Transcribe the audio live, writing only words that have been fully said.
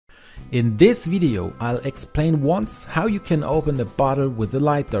In this video I'll explain once how you can open a bottle with a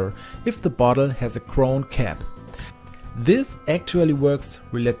lighter if the bottle has a crown cap. This actually works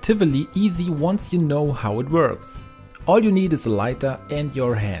relatively easy once you know how it works. All you need is a lighter and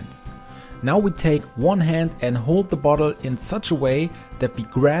your hands. Now we take one hand and hold the bottle in such a way that we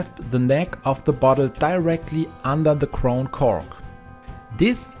grasp the neck of the bottle directly under the crown cork.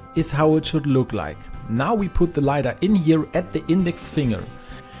 This is how it should look like. Now we put the lighter in here at the index finger.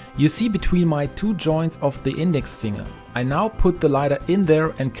 You see between my two joints of the index finger. I now put the lighter in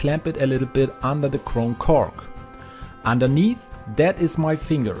there and clamp it a little bit under the crown cork. Underneath, that is my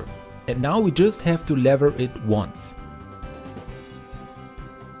finger. And now we just have to lever it once.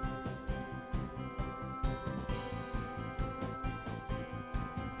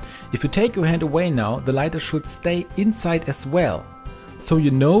 If you take your hand away now, the lighter should stay inside as well. So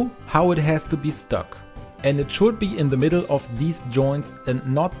you know how it has to be stuck. And it should be in the middle of these joints and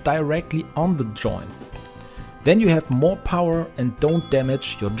not directly on the joints. Then you have more power and don't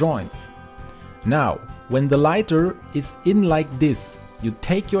damage your joints. Now, when the lighter is in like this, you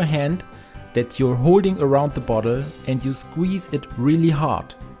take your hand that you're holding around the bottle and you squeeze it really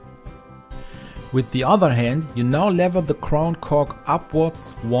hard. With the other hand, you now lever the crown cork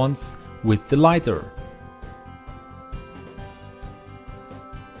upwards once with the lighter.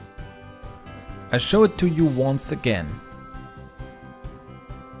 I show it to you once again.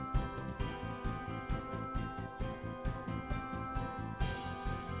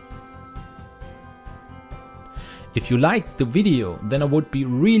 If you liked the video, then I would be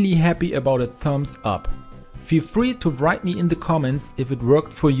really happy about a thumbs up. Feel free to write me in the comments if it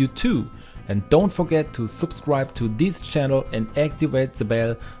worked for you too. And don't forget to subscribe to this channel and activate the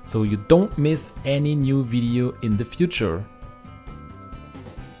bell so you don't miss any new video in the future.